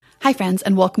Hi, friends,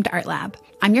 and welcome to Art Lab.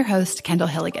 I'm your host, Kendall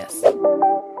Hillegas.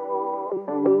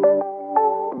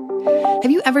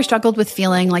 Have you ever struggled with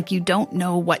feeling like you don't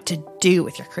know what to do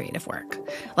with your creative work?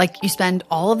 Like you spend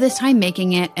all of this time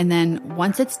making it, and then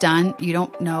once it's done, you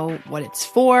don't know what it's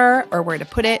for or where to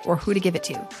put it or who to give it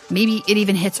to. Maybe it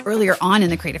even hits earlier on in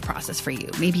the creative process for you.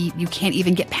 Maybe you can't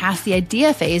even get past the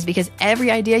idea phase because every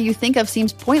idea you think of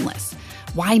seems pointless.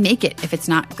 Why make it if it's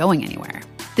not going anywhere?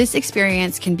 This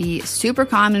experience can be super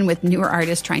common with newer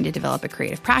artists trying to develop a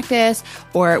creative practice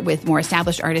or with more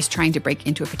established artists trying to break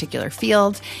into a particular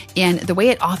field. And the way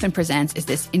it often presents is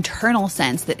this internal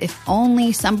sense that if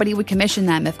only somebody would commission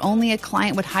them, if only a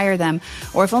client would hire them,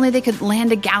 or if only they could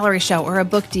land a gallery show or a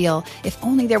book deal, if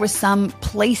only there was some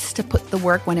place to put the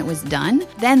work when it was done,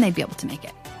 then they'd be able to make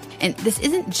it. And this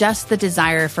isn't just the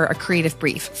desire for a creative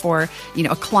brief, for,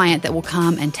 a client that will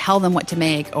come and tell them what to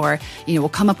make or, will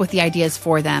come up with the ideas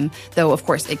for them, though, of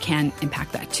course, it can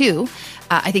impact that too.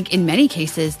 I think in many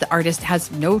cases, the artist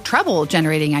has no trouble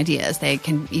generating ideas. They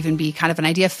can even be kind of an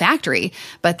idea factory,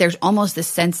 but there's almost this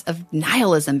sense of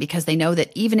nihilism because they know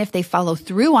that even if they follow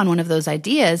through on one of those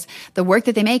ideas, the work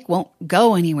that they make won't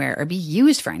go anywhere or be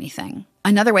used for anything.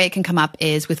 Another way it can come up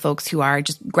is with folks who are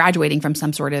just graduating from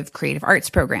some sort of creative arts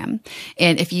program.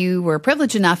 And if you were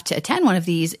privileged enough to attend one of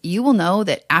these, you will know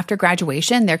that after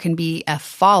graduation, there can be a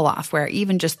fall off where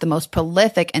even just the most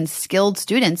prolific and skilled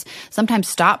students sometimes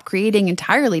stop creating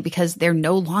entirely because they're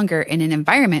no longer in an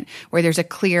environment where there's a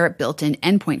clear built-in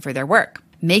endpoint for their work.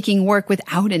 Making work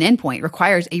without an endpoint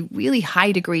requires a really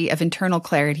high degree of internal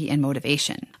clarity and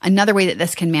motivation. Another way that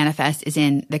this can manifest is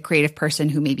in the creative person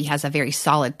who maybe has a very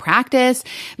solid practice.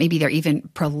 Maybe they're even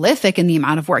prolific in the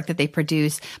amount of work that they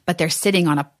produce, but they're sitting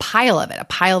on a pile of it, a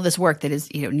pile of this work that is,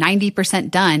 90%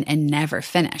 done and never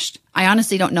finished. I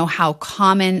honestly don't know how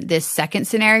common this second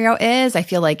scenario is. I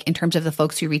feel like in terms of the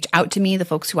folks who reach out to me, the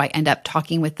folks who I end up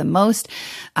talking with the most,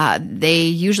 they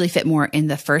usually fit more in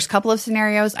the first couple of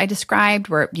scenarios I described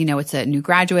where, it's a new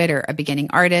graduate or a beginning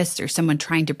artist or someone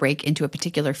trying to break into a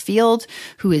particular field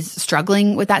who is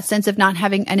struggling with that sense of not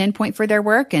having an endpoint for their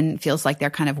work and feels like they're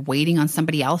kind of waiting on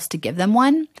somebody else to give them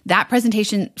one. That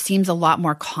presentation seems a lot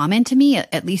more common to me,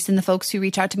 at least in the folks who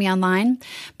reach out to me online.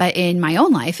 But in my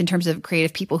own life, in terms of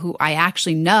creative people who I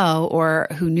actually know or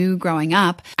who knew growing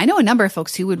up, I know a number of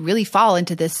folks who would really fall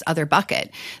into this other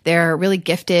bucket. They're really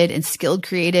gifted and skilled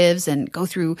creatives and go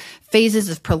through phases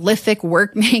of prolific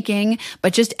work making,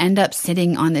 but just end up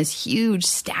sitting on this huge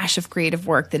stash of creative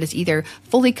work that is either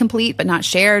fully complete but not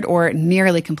shared or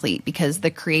nearly complete because the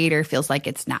creator feels like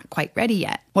it's not quite ready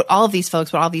yet. What all of these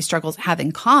struggles have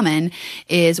in common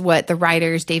is what the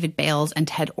writers David Bales and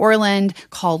Ted Orland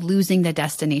call losing the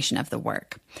destination of the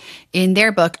work. In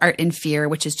their book, Art and Fear,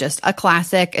 which is just a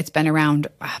classic, it's been around,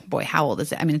 how old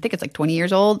is it? I think it's like 20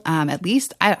 years old, at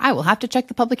least. I will have to check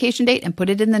the publication date and put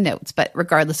it in the notes, but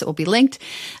regardless, it will be linked.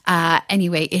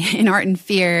 Anyway, in Art and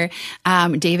Fear,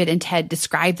 David and Ted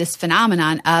describe this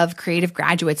phenomenon of creative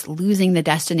graduates losing the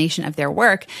destination of their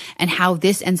work and how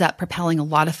this ends up propelling a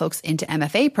lot of folks into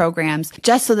MFA programs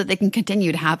just so that they can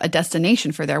continue to have a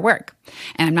destination for their work.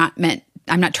 And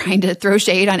I'm not trying to throw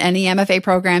shade on any MFA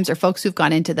programs or folks who've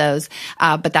gone into those,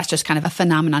 but that's just kind of a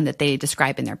phenomenon that they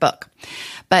describe in their book.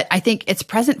 But I think it's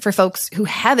present for folks who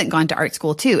haven't gone to art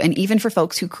school too, and even for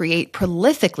folks who create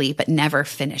prolifically but never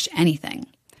finish anything.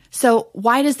 So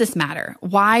why does this matter?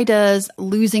 Why does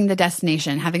losing the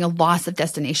destination, having a loss of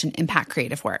destination, impact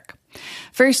creative work?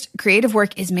 First, creative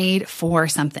work is made for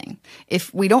something.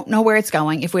 If we don't know where it's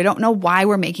going, if we don't know why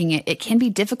we're making it, it can be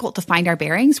difficult to find our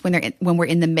bearings when we're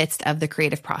in the midst of the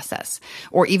creative process,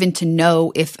 or even to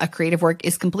know if a creative work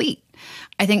is complete.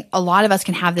 I think a lot of us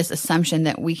can have this assumption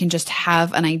that we can just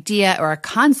have an idea or a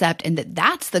concept and that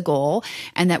that's the goal,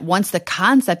 and that once the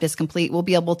concept is complete, we'll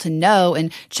be able to know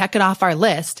and check it off our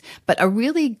list. But a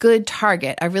really good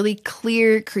target, a really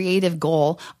clear creative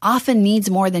goal often needs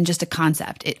more than just a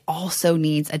concept. It also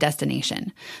needs a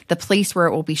destination, the place where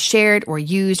it will be shared or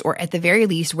used, or at the very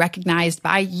least recognized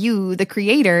by you, the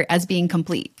creator, as being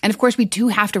complete. And of course, we do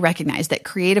have to recognize that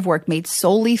creative work made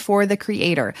solely for the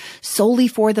creator, solely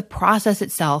for the process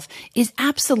itself, is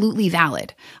absolutely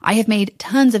valid. I have made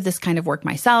tons of this kind of work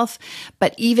myself,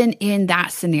 but even in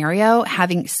that scenario,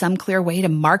 having some clear way to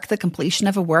mark the completion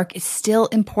of a work is still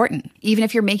important. Even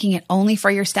if you're making it only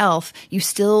for yourself, you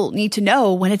still need to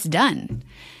know when it's done.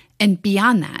 And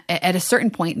beyond that, at a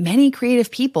certain point, many creative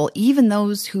people, even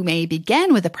those who may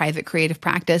begin with a private creative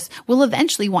practice, will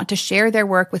eventually want to share their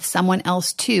work with someone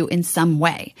else too in some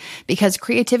way, because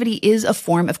creativity is a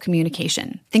form of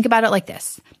communication. Think about it like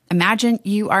this. Imagine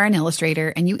you are an illustrator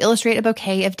and you illustrate a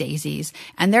bouquet of daisies,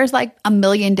 and there's like a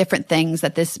million different things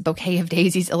that this bouquet of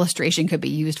daisies illustration could be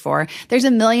used for. There's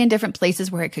a million different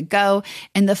places where it could go,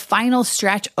 and the final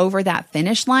stretch over that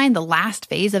finish line, the last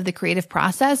phase of the creative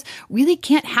process, really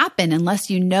can't happen unless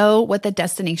you know what the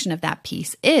destination of that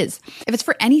piece is. If it's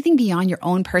for anything beyond your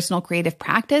own personal creative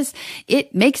practice,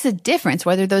 it makes a difference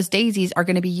whether those daisies are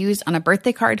going to be used on a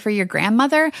birthday card for your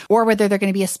grandmother or whether they're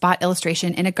going to be a spot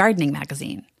illustration in a gardening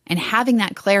magazine. And having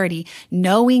that clarity,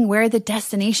 knowing where the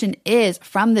destination is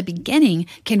from the beginning,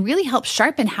 can really help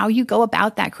sharpen how you go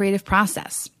about that creative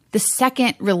process. The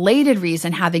second related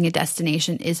reason having a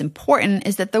destination is important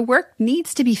is that the work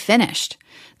needs to be finished.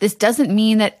 This doesn't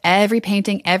mean that every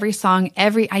painting, every song,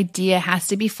 every idea has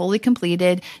to be fully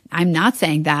completed. I'm not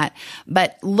saying that,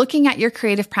 but looking at your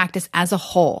creative practice as a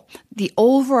whole, the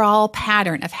overall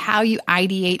pattern of how you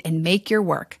ideate and make your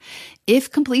work.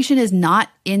 If completion is not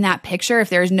in that picture, if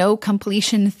there's no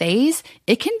completion phase,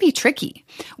 it can be tricky.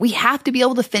 We have to be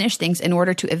able to finish things in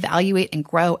order to evaluate and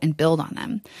grow and build on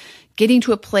them. Getting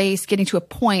to a place, getting to a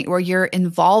point where your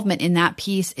involvement in that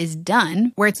piece is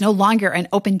done, where it's no longer an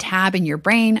open tab in your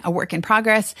brain, a work in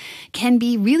progress, can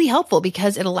be really helpful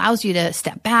because it allows you to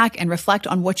step back and reflect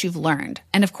on what you've learned.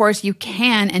 And of course, you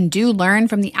can and do learn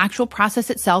from the actual process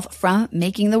itself from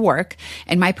making the work.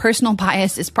 And my personal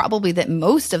bias is probably that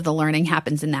most of the learning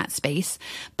happens in that space.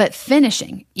 But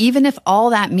finishing, even if all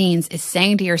that means is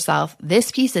saying to yourself,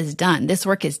 this piece is done, this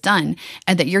work is done,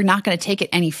 and that you're not going to take it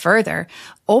any further,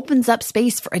 opens up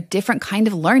space for a different kind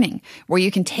of learning where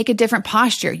you can take a different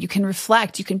posture, you can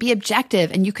reflect, you can be objective,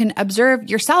 and you can observe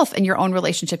yourself and your own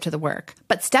relationship to the work.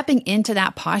 But stepping into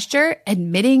that posture,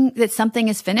 admitting that something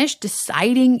is finished,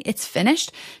 deciding it's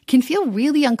finished, can feel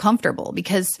really uncomfortable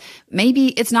because maybe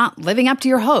it's not living up to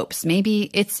your hopes. Maybe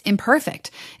it's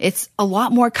imperfect. It's a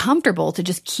lot more comfortable to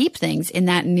just keep things in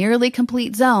that nearly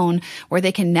complete zone where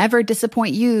they can never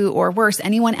disappoint you or worse,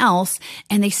 anyone else,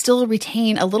 and they still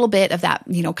retain a little bit of that,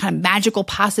 kind of magical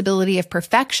possibility of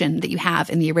perfection that you have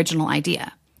in the original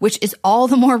idea, which is all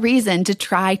the more reason to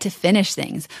try to finish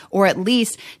things, or at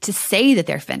least to say that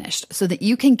they're finished so that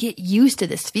you can get used to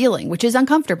this feeling, which is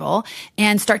uncomfortable,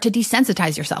 and start to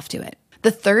desensitize yourself to it. The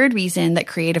third reason that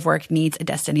creative work needs a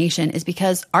destination is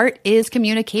because art is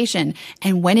communication,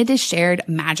 and when it is shared,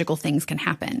 magical things can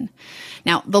happen.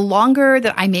 Now, the longer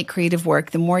that I make creative work,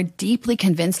 the more deeply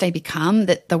convinced I become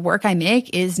that the work I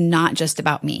make is not just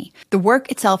about me. The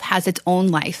work itself has its own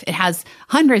life. It has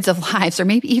hundreds of lives, or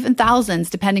maybe even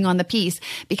thousands, depending on the piece,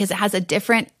 because it has a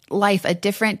different life, a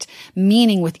different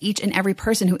meaning with each and every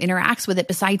person who interacts with it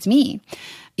besides me.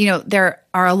 There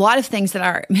are a lot of things that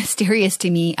are mysterious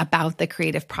to me about the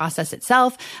creative process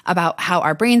itself, about how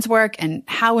our brains work and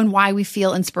how and why we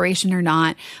feel inspiration or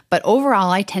not. But overall,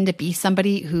 I tend to be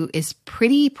somebody who is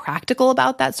pretty practical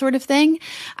about that sort of thing.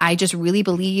 I just really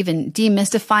believe in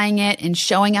demystifying it and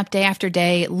showing up day after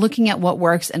day, looking at what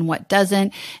works and what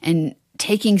doesn't, and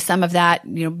taking some of that,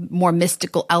 more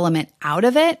mystical element out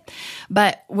of it.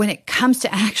 But when it comes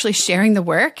to actually sharing the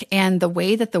work and the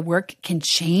way that the work can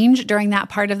change during that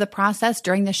part of the process,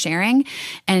 during the sharing,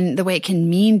 and the way it can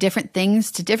mean different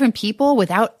things to different people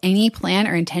without any plan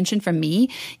or intention from me,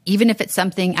 even if it's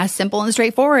something as simple and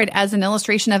straightforward as an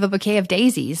illustration of a bouquet of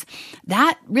daisies,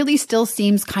 that really still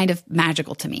seems kind of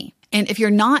magical to me. And if you're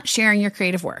not sharing your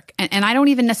creative work, and I don't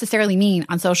even necessarily mean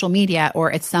on social media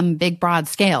or at some big broad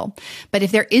scale, but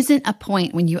if there isn't a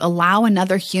point when you allow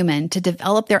another human to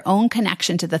develop their own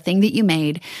connection to the thing that you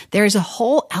made, there's a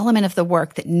whole element of the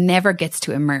work that never gets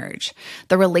to emerge.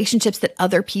 The relationships that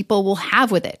other people will have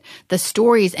with it, the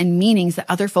stories and meanings that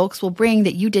other folks will bring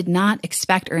that you did not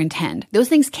expect or intend. Those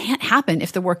things can't happen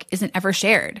if the work isn't ever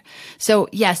shared. So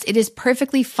yes, it is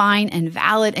perfectly fine and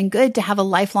valid and good to have a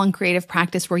lifelong creative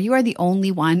practice where you are the only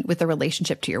one with a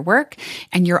relationship to your work,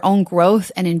 and your own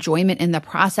growth and enjoyment in the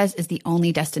process is the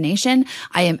only destination.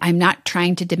 I'm not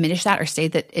trying to diminish that or say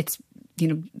that it's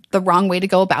the wrong way to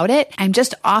go about it. I'm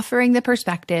just offering the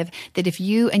perspective that if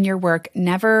you and your work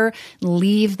never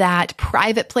leave that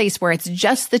private place where it's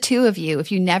just the two of you,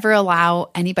 if you never allow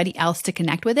anybody else to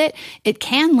connect with it, it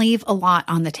can leave a lot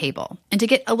on the table. And to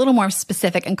get a little more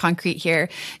specific and concrete here,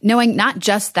 knowing not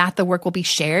just that the work will be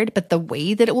shared, but the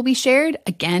way that it will be shared,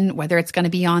 again, whether it's going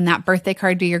to be on that birthday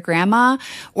card to your grandma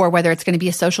or whether it's going to be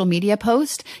a social media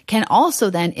post, can also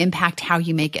then impact how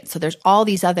you make it. So there's all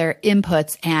these other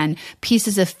inputs and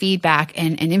pieces of feedback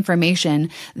and information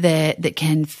that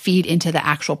can feed into the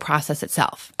actual process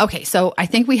itself. Okay, so I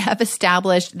think we have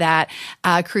established that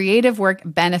creative work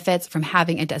benefits from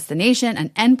having a destination, an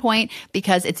endpoint,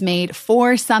 because it's made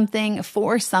for something,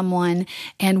 for someone.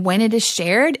 And when it is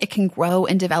shared, it can grow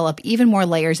and develop even more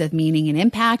layers of meaning and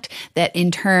impact that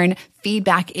in turn feed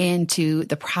back into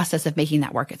the process of making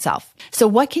that work itself. So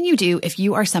what can you do if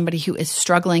you are somebody who is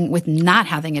struggling with not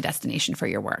having a destination for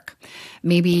your work?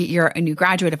 Maybe you're a new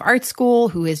graduate of art school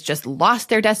who has just lost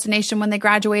their destination when they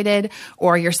graduated,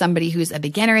 or you're somebody who's a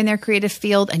beginner in their creative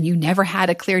field and you never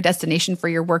had a clear destination for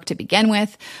your work to begin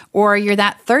with, or you're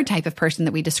that third type of person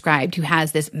that we described who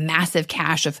has this massive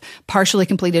cache of partially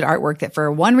completed artwork that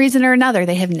for one reason or another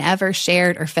they have never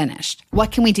shared or finished.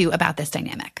 What can we do about this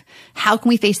dynamic? How can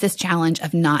we face this challenge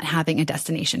of not having a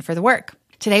destination for the work?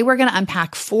 Today, we're going to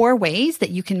unpack 4 ways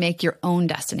that you can make your own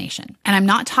destination. And I'm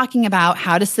not talking about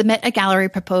how to submit a gallery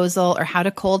proposal or how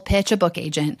to cold pitch a book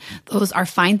agent. Those are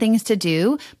fine things to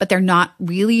do, but they're not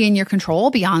really in your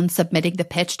control beyond submitting the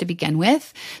pitch to begin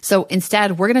with. So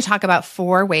instead, we're going to talk about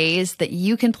 4 ways that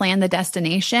you can plan the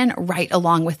destination right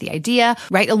along with the idea,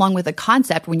 right along with the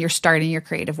concept when you're starting your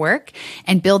creative work,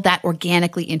 and build that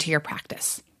organically into your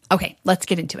practice. Okay, let's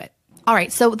get into it. All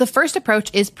right, so the first approach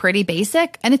is pretty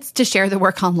basic, and it's to share the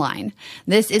work online.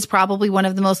 This is probably one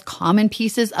of the most common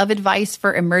pieces of advice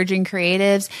for emerging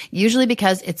creatives, usually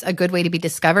because it's a good way to be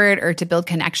discovered or to build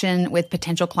connection with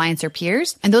potential clients or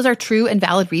peers. And those are true and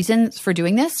valid reasons for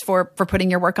doing this, for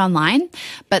putting your work online.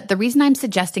 But the reason I'm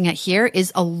suggesting it here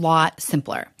is a lot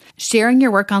simpler. Sharing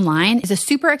your work online is a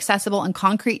super accessible and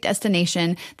concrete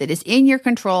destination that is in your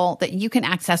control that you can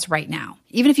access right now.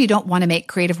 Even if you don't want to make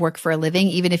creative work for a living,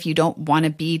 even if you don't want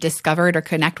to be discovered or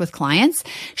connect with clients,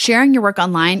 sharing your work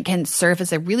online can serve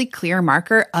as a really clear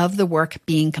marker of the work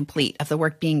being complete, of the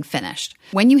work being finished.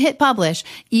 When you hit publish,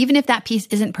 even if that piece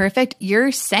isn't perfect,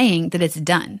 you're saying that it's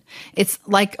done. It's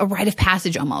like a rite of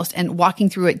passage almost, and walking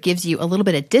through it gives you a little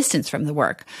bit of distance from the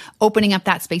work, opening up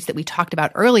that space that we talked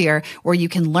about earlier where you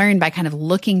can learn by kind of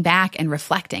looking back and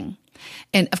reflecting.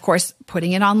 And of course,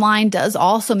 putting it online does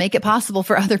also make it possible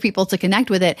for other people to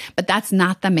connect with it, but that's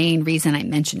not the main reason I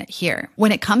mention it here.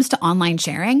 When it comes to online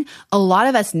sharing, a lot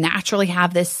of us naturally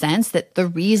have this sense that the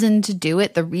reason to do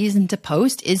it, the reason to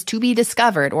post is to be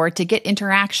discovered or to get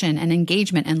interaction and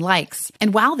engagement and likes.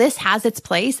 And while this has its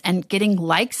place and getting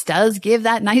likes does give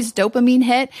that nice dopamine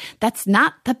hit, that's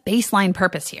not the baseline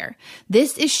purpose here.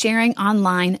 This is sharing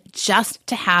online just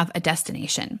to have a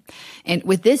destination. And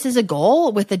with this as a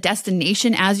goal, with the destination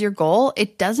as your goal,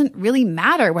 it doesn't really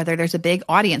matter whether there's a big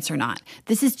audience or not.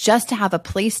 This is just to have a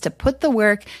place to put the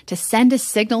work, to send a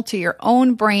signal to your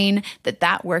own brain that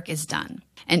that work is done.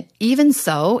 And even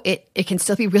so, it can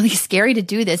still be really scary to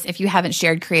do this if you haven't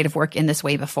shared creative work in this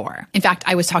way before. In fact,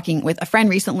 I was talking with a friend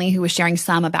recently who was sharing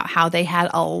some about how they had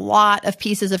a lot of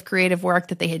pieces of creative work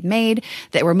that they had made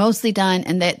that were mostly done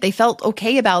and that they felt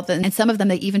okay about them. And some of them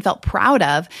they even felt proud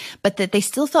of, but that they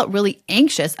still felt really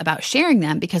anxious about sharing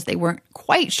them because they weren't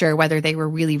quite sure whether they were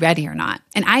really ready or not.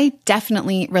 And I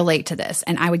definitely relate to this.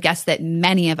 And I would guess that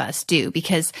many of us do,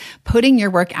 because putting your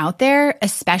work out there,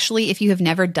 especially if you have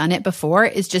never done it before,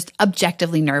 is just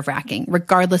objectively nerve-wracking,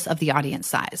 regardless of the audience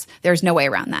size. There's no way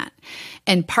around that.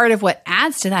 And part of what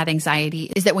adds to that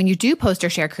anxiety is that when you do post or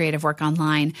share creative work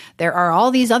online, there are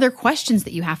all these other questions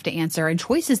that you have to answer and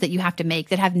choices that you have to make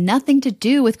that have nothing to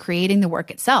do with creating the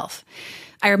work itself.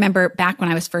 I remember back when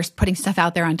I was first putting stuff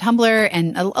out there on Tumblr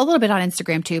and a little bit on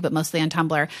Instagram too, but mostly on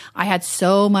Tumblr, I had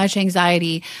so much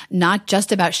anxiety, not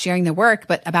just about sharing the work,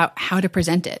 but about how to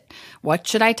present it. What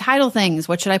should I title things?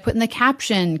 What should I put in the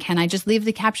caption? Can I just leave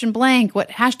the caption blank? What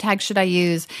hashtags should I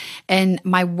use? And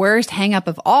my worst hang up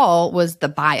of all was the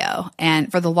bio.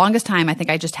 And for the longest time, I think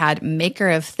I just had maker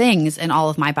of things in all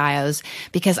of my bios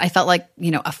because I felt like,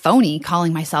 a phony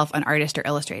calling myself an artist or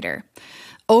illustrator.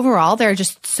 Overall, there are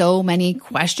just so many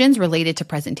questions related to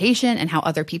presentation and how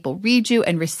other people read you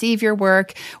and receive your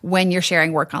work when you're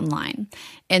sharing work online.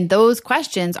 And those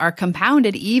questions are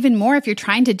compounded even more if you're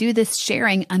trying to do this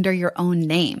sharing under your own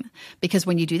name. Because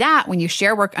when you do that, when you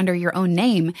share work under your own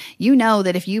name, you know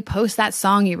that if you post that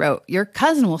song you wrote, your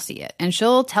cousin will see it and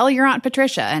she'll tell your Aunt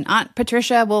Patricia, and Aunt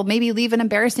Patricia will maybe leave an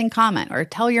embarrassing comment or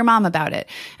tell your mom about it.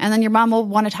 And then your mom will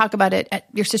want to talk about it at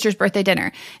your sister's birthday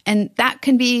dinner. And that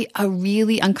can be a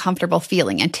really uncomfortable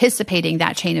feeling. Anticipating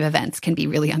that chain of events can be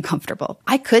really uncomfortable.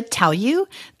 I could tell you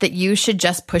that you should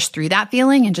just push through that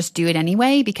feeling and just do it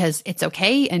anyway, say because it's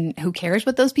okay and who cares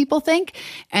what those people think.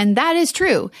 And that is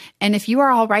true. And if you are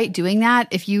all right doing that,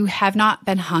 if you have not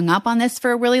been hung up on this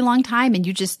for a really long time and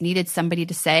you just needed somebody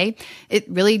to say, it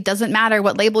really doesn't matter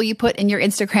what label you put in your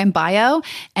Instagram bio.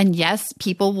 And yes,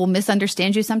 people will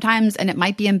misunderstand you sometimes and it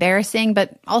might be embarrassing,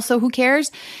 but also who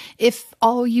cares? If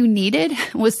all you needed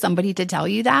was somebody to tell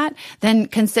you that, then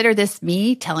consider this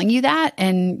me telling you that.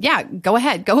 And yeah, go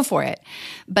ahead, go for it.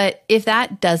 But if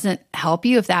that doesn't help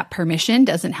you, if that permission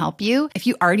doesn't help you, if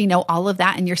you already know all of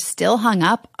that and you're still hung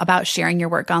up about sharing your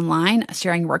work online,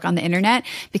 sharing your work on the internet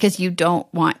because you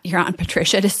don't want your Aunt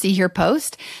Patricia to see your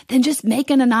post, then just make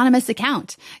an anonymous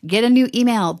account. Get a new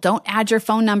email. Don't add your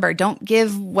phone number. Don't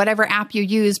give whatever app you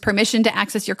use permission to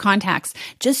access your contacts.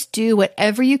 Just do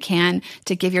whatever you can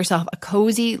to give yourself a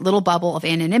cozy little bubble of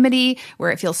anonymity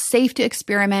where it feels safe to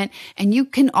experiment. And you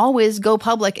can always go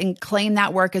public and claim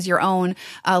that work as your own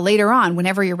later on,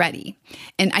 whenever you're ready.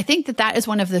 And I think that that is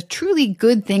one of the truly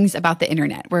good things about the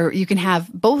internet, where you can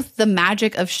have both the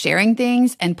magic of sharing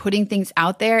things and putting things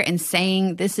out there and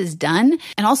saying this is done,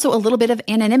 and also a little bit of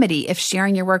anonymity if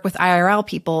sharing your work with IRL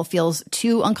people feels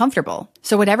too uncomfortable.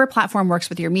 So whatever platform works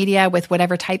with your media, with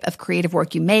whatever type of creative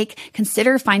work you make,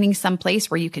 consider finding some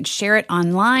place where you can share it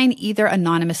online, either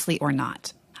anonymously or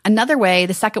not. Another way,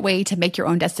 the second way to make your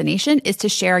own destination is to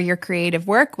share your creative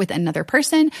work with another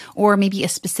person or maybe a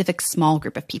specific small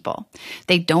group of people.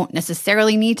 They don't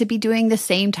necessarily need to be doing the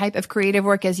same type of creative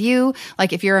work as you.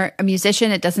 Like if you're a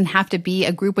musician, it doesn't have to be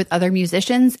a group with other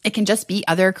musicians. It can just be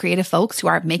other creative folks who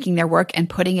are making their work and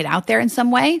putting it out there in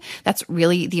some way. That's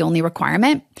really the only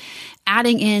requirement.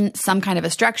 Adding in some kind of a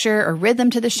structure or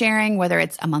rhythm to the sharing, whether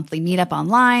it's a monthly meetup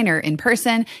online or in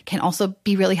person, can also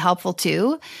be really helpful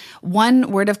too.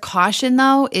 One word of caution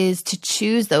though is to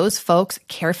choose those folks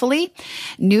carefully.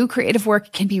 New creative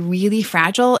work can be really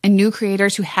fragile, and new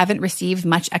creators who haven't received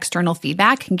much external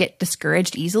feedback can get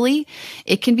discouraged easily.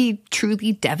 It can be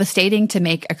truly devastating to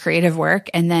make a creative work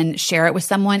and then share it with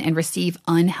someone and receive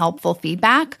unhelpful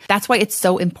feedback. That's why it's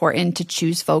so important to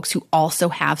choose folks who also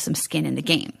have some skin in the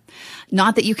game.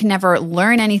 Not that you can never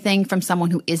learn anything from someone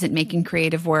who isn't making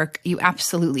creative work. You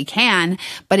absolutely can,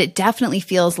 but it definitely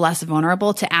feels less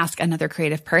vulnerable to ask another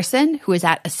creative person who is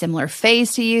at a similar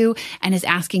phase to you and is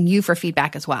asking you for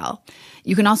feedback as well.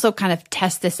 You can also kind of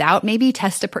test this out, maybe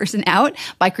test a person out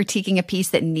by critiquing a piece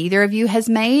that neither of you has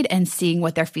made and seeing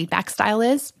what their feedback style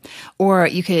is. Or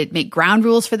you could make ground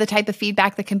rules for the type of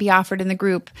feedback that can be offered in the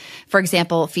group. For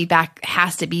example, feedback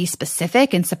has to be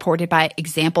specific and supported by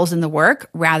examples in the work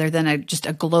rather than just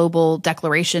a global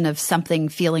declaration of something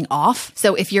feeling off.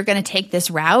 So if you're going to take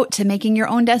this route to making your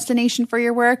own destination for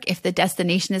your work, if the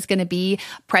destination is going to be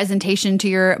presentation to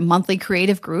your monthly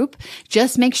creative group,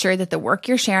 just make sure that the work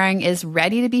you're sharing is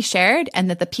ready to be shared and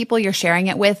that the people you're sharing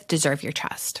it with deserve your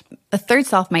trust. The third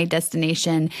self-made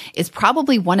destination is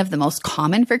probably one of the most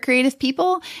common for creative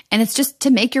people, and it's just to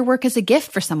make your work as a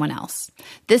gift for someone else.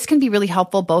 This can be really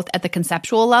helpful both at the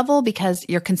conceptual level because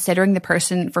you're considering the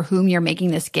person for whom you're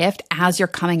making this gift as you're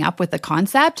coming up with the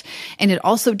concept, and it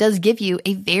also does give you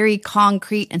a very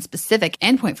concrete and specific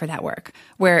endpoint for that work,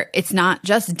 where it's not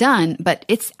just done, but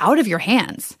it's out of your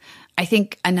hands. I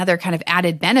think another kind of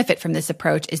added benefit from this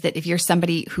approach is that if you're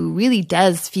somebody who really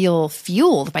does feel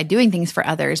fueled by doing things for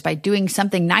others, by doing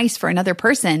something nice for another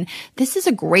person, this is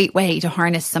a great way to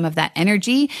harness some of that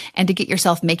energy and to get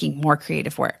yourself making more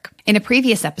creative work. In a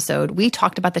previous episode, we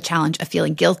talked about the challenge of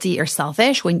feeling guilty or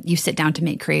selfish when you sit down to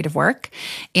make creative work.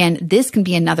 And this can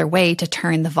be another way to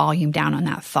turn the volume down on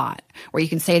that thought, where you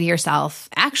can say to yourself,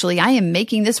 actually, I am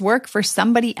making this work for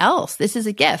somebody else. This is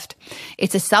a gift.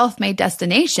 It's a self-made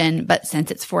destination, but since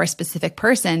it's for a specific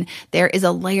person, there is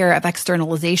a layer of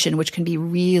externalization, which can be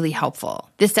really helpful.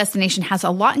 This destination has a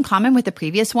lot in common with the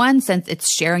previous one, since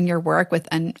it's sharing your work with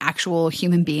an actual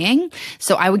human being.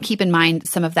 So I would keep in mind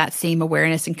some of that same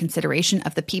awareness and consideration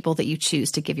of the people that you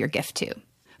choose to give your gift to.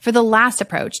 For the last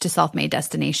approach to self-made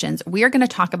destinations, we are going to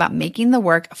talk about making the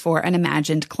work for an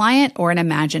imagined client or an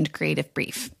imagined creative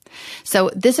brief. So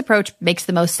this approach makes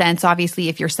the most sense, obviously,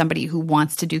 if you're somebody who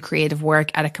wants to do creative work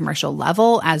at a commercial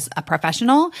level as a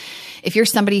professional. If you're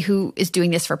somebody who is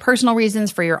doing this for personal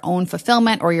reasons, for your own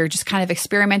fulfillment, or you're just kind of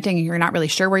experimenting and you're not really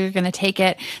sure where you're going to take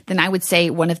it, then I would say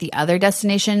one of the other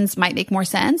destinations might make more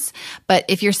sense. But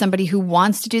if you're somebody who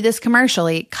wants to do this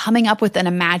commercially, coming up with an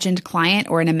imagined client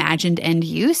or an imagined end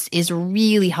use is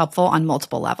really helpful on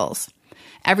multiple levels.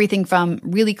 Everything from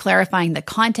really clarifying the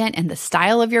content and the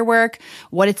style of your work,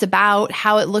 what it's about,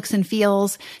 how it looks and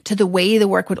feels, to the way the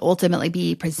work would ultimately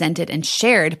be presented and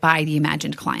shared by the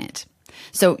imagined client.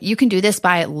 So you can do this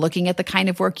by looking at the kind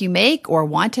of work you make or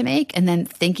want to make, and then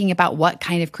thinking about what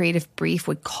kind of creative brief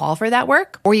would call for that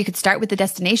work. Or you could start with the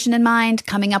destination in mind,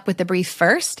 coming up with the brief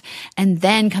first, and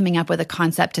then coming up with a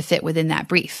concept to fit within that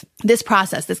brief. This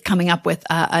process, this coming up with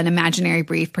an imaginary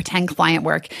brief, pretend client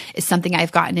work, is something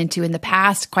I've gotten into in the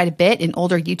past quite a bit in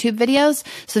older YouTube videos.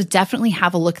 So definitely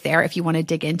have a look there if you want to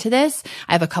dig into this.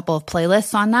 I have a couple of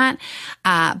playlists on that.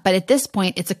 But at this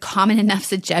point, it's a common enough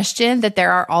suggestion that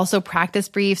there are also practice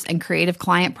briefs and creative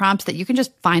client prompts that you can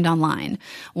just find online.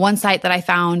 One site that I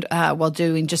found while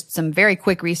doing just some very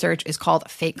quick research is called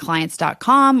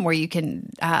fakeclients.com, where you can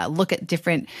look at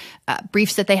different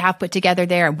briefs that they have put together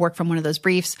there and work from one of those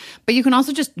briefs. But you can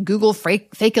also just Google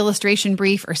fake illustration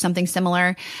brief or something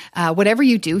similar. Whatever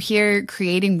you do here,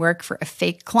 creating work for a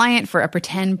fake client, for a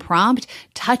pretend prompt,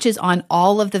 touches on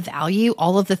all of the value,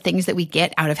 all of the things that we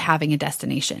get out of having a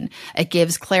destination. It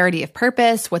gives clarity of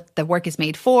purpose, what the work is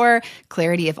made for,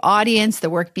 clarity of audience, the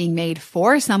work being made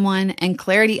for someone, and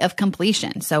clarity of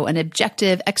completion. So an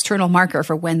objective external marker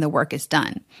for when the work is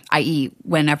done, i.e.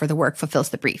 whenever the work fulfills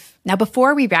the brief. Now,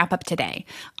 before we wrap up today,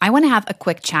 I want to have a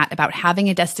quick chat about having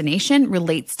a destination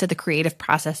relates to the creative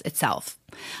process itself.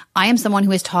 I am someone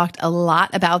who has talked a lot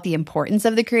about the importance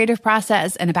of the creative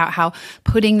process and about how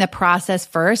putting the process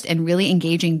first and really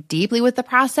engaging deeply with the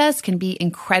process can be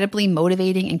incredibly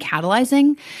motivating and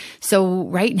catalyzing. So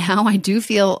right now, I do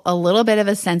feel a little bit of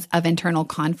a sense of internal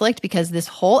conflict because this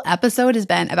whole episode has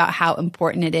been about how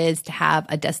important it is to have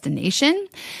a destination.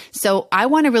 So I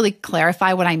want to really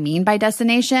clarify what I mean by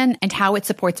destination and how it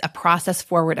supports a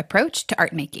process-forward approach to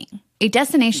art making. A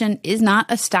destination is not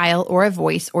a style or a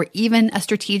voice or even a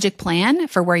strategic plan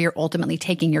for where you're ultimately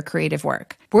taking your creative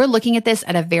work. We're looking at this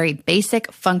at a very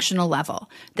basic functional level.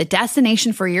 The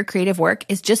destination for your creative work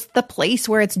is just the place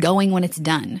where it's going when it's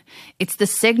done. It's the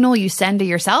signal you send to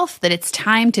yourself that it's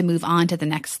time to move on to the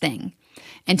next thing.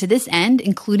 And to this end,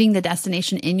 including the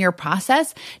destination in your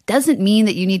process doesn't mean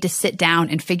that you need to sit down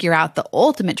and figure out the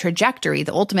ultimate trajectory,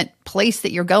 the ultimate place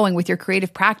that you're going with your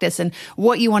creative practice and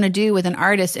what you want to do with an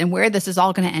artist and where this is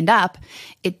all going to end up.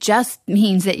 It just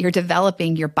means that you're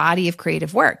developing your body of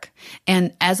creative work.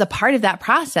 And as a part of that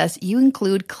process, you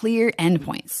include clear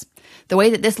endpoints. The way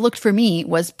that this looked for me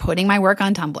was putting my work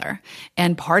on Tumblr.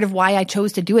 And part of why I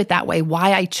chose to do it that way,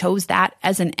 why I chose that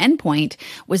as an endpoint,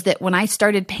 was that when I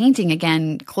started painting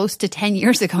again close to 10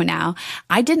 years ago now,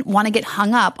 I didn't want to get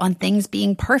hung up on things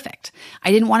being perfect.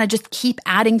 I didn't want to just keep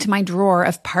adding to my drawer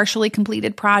of partially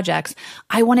completed projects.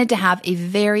 I wanted to have a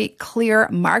very clear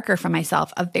marker for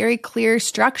myself, a very clear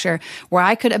structure where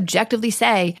I could objectively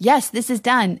say, yes, this is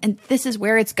done and this is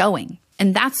where it's going.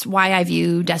 And that's why I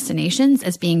view destinations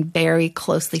as being very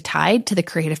closely tied to the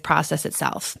creative process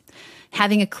itself.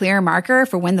 Having a clear marker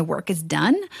for when the work is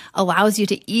done allows you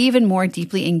to even more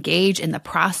deeply engage in the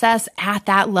process at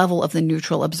that level of the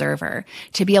neutral observer,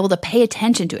 to be able to pay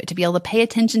attention to it, to be able to pay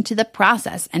attention to the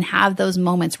process and have those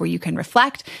moments where you can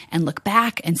reflect and look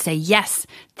back and say, yes,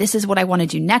 this is what I want to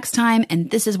do next time,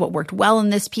 and this is what worked well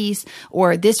in this piece,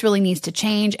 or this really needs to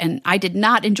change, and I did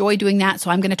not enjoy doing that,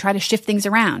 so I'm going to try to shift things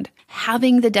around.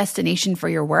 Having the destination for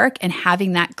your work and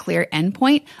having that clear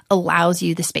endpoint allows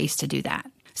you the space to do that.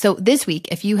 So this week,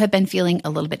 if you have been feeling a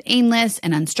little bit aimless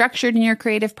and unstructured in your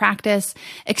creative practice,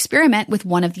 experiment with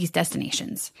one of these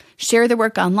destinations. Share the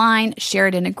work online, share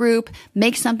it in a group,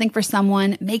 make something for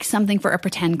someone, make something for a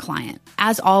pretend client.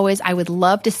 As always, I would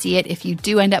love to see it if you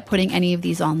do end up putting any of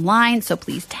these online, so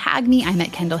please tag me. I'm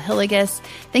at Kendall Hilligus.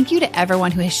 Thank you to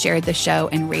everyone who has shared the show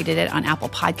and rated it on Apple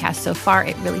Podcasts so far.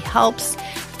 It really helps.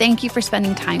 Thank you for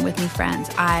spending time with me, friends.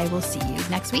 I will see you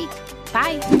next week.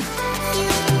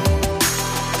 Bye.